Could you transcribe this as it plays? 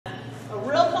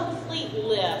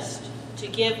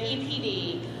give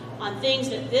EPD on things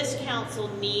that this council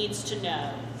needs to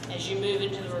know as you move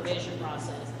into the revision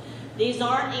process. These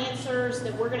aren't answers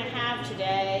that we're going to have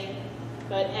today,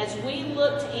 but as we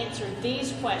look to answer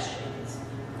these questions,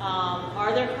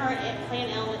 are there current plan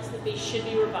elements that should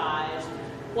be revised?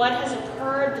 What has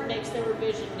occurred that makes their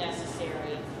revision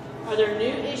necessary? Are there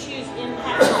new issues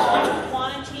impacting water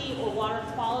quantity or water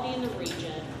quality in the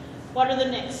region? What are the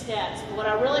next steps? And what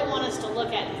I really want us to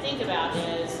look at and think about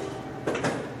is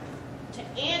to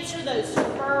answer those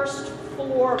first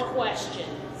 4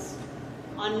 questions.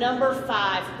 On number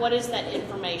 5, what is that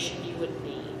information you would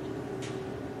need?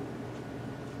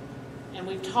 And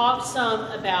we've talked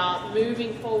some about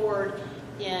moving forward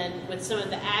with some of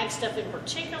the ag stuff in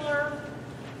particular,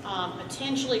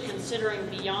 potentially considering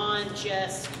beyond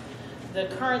just the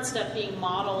current stuff being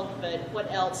modeled, but what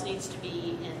else needs to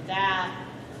be in that.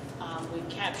 We've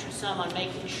captured some on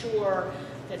making sure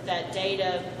that that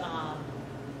data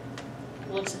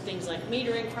looks at things like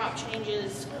metering, crop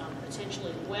changes,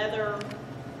 potentially weather.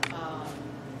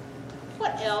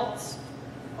 What else?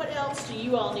 What else do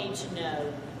you all need to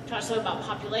know? Talk some about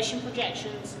population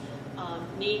projections.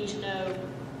 Needing to know,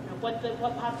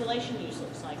 what population use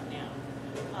looks like now.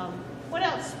 What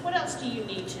else? What else do you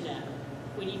need to know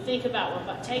when you think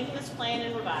about taking this plan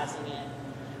and revising it?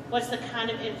 What's the kind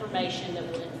of information that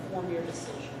will inform your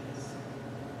decisions?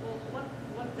 Well,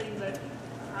 one thing that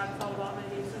I've thought about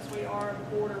maybe since we are a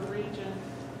border region,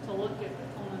 to look at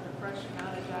on the depression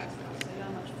out of Jacksonville, see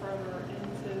how much further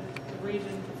into the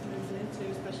region it's moved into,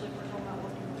 especially if we're talking about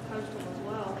looking at coastal as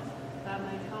well. That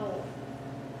may help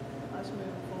us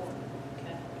moving forward.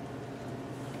 Okay.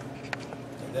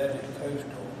 So that is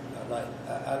coastal.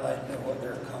 I'd like to know what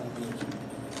their economy is in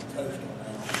coastal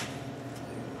now.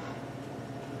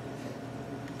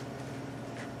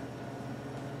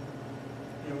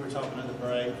 We were talking at the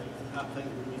break. I think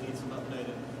we need some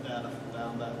updated data from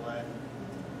down that way.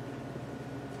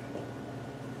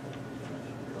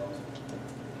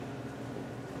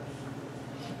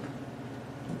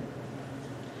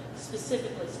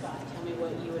 Specifically, Scott, tell me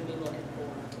what you would be looking for.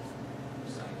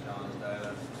 St. John's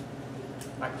data.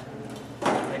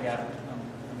 They got it.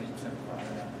 Let me simplify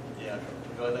that. Yeah,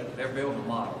 go ahead. They're building a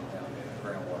model down there, a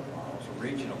groundwater model. It's a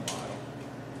regional model.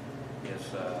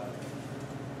 It's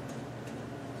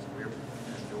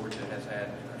Georgia has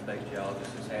had, our state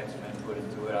geologist has had some input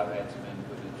into it. I've had some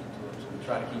input into it. So we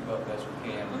try to keep up best we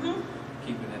can,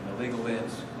 keeping in the legal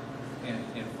ends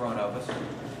in front of us.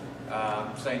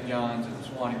 St. John's and the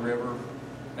Suwannee River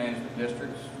management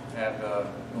districts have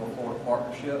a North Florida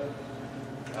partnership.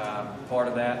 Part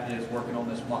of that is working on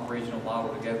this regional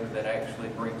model together that actually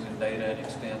brings in data and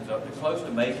extends up to close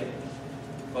to Macon,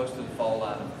 close to the fall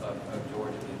line of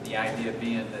Georgia. The idea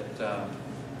being that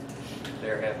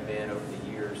there have been over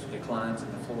the years declines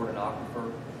in the Florida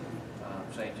aquifer.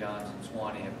 St. John's and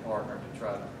Suwannee have partnered to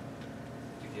try to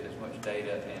get as much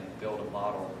data and build a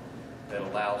model that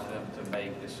allows them to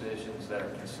make decisions that are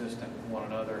consistent with one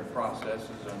another in processes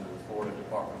under the Florida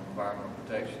Department of Environmental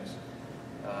Protection's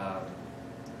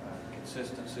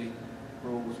consistency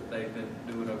rules that they've been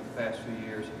doing over the past few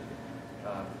years.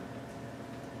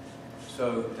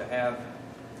 So to have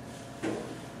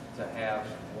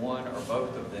one or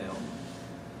both of them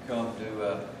come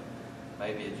to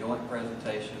maybe a joint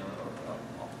presentation or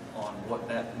on what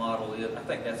that model is, I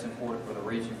think that's important for the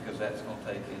region because that's going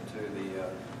to take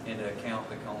into account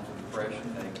the cones of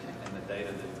depression and the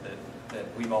data that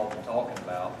we've all been talking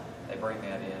about. They bring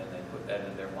that in and they put that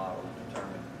in their model to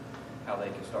determine how they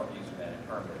can start using that in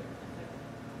permitting.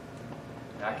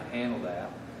 And I can handle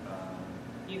that.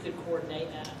 You could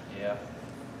coordinate that. Yeah.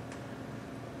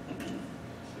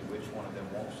 See which one of them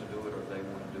wants to do it or if they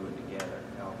want to do it together.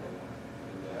 How they want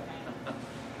to do that.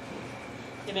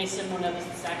 They may send one of us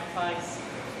to sacrifice.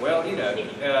 Well,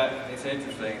 it's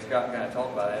interesting. Scott kind of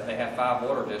talked about that. They have 5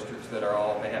 water districts that are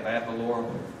all, they have ad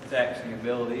valorem taxing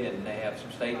ability and they have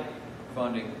some state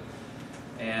funding.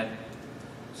 And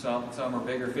some are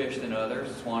bigger fish than others.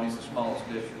 Suwannee's the smallest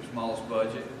district, smallest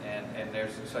budget. And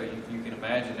there's, so you can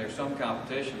imagine there's some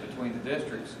competition between the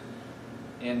districts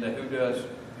in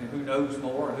who knows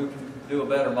more, who can do a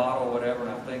better model or whatever.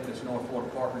 And I think this North Florida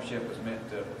partnership was meant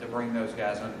to bring those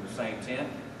guys under the same tent,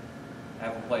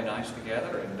 have them play nice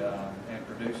together, and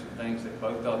produce some things that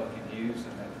both of them can use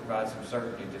and that provide some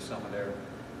certainty to some of their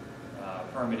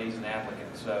permittees and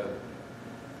applicants. So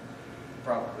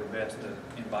probably best to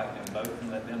invite them both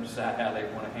and let them decide how they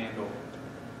want to handle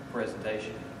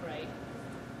presentation. Right.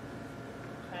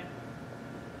 Okay.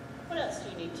 What else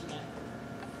do you need to know?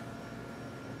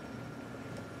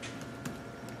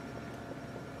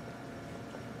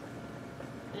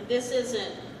 And this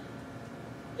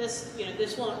this,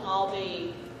 this won't all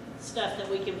be stuff that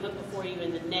we can put before you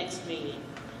in the next meeting,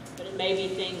 but it may be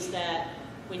things that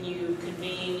when you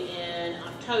convene in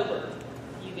October,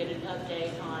 you get an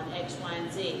update on X, Y,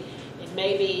 and Z. It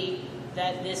may be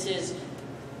that this is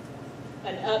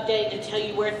an update to tell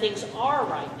you where things are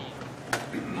right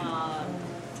now,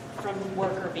 from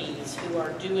worker bees who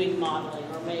are doing modeling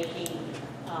or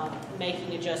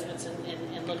making adjustments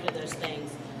and looking at those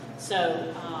things.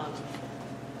 So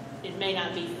it may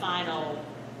not be final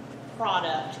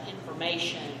product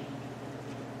information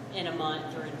in a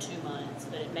month or in 2 months,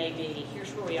 but it may be,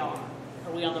 here's where we are.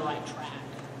 Are we on the right track?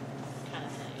 Kind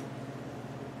of thing.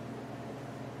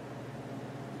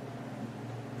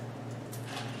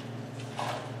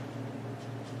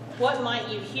 What might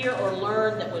you hear or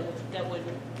learn that would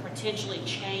potentially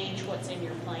change what's in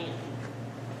your plan?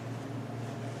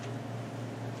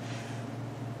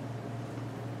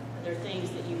 Are there things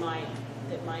that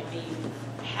might be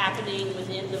happening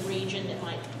within the region that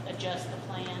might adjust the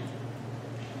plan?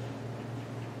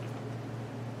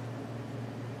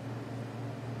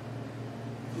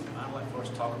 I'd like for us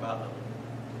to talk about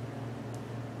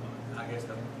I guess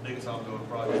the biggest ongoing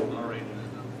project in our region is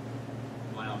the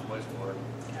Lowndes wastewater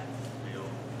deal.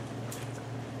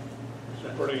 It's a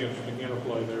pretty interesting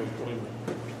interplay there between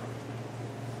the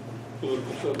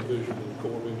political subdivision and the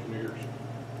Corps of Engineers.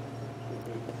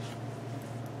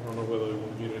 I don't know whether they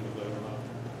want to get into that or not.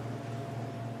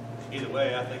 Either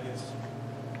way, I think it's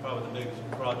probably the biggest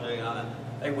project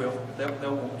They will.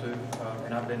 They'll want to,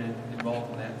 and I've been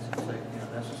involved in that since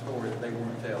that's a story that they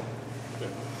want to tell.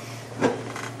 Okay.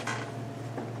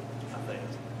 I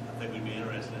think we'd be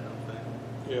interested in those things.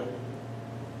 Yeah.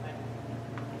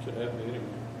 Should happen anyway.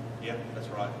 Yeah, that's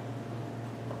right.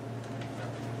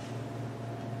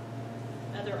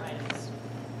 Other items?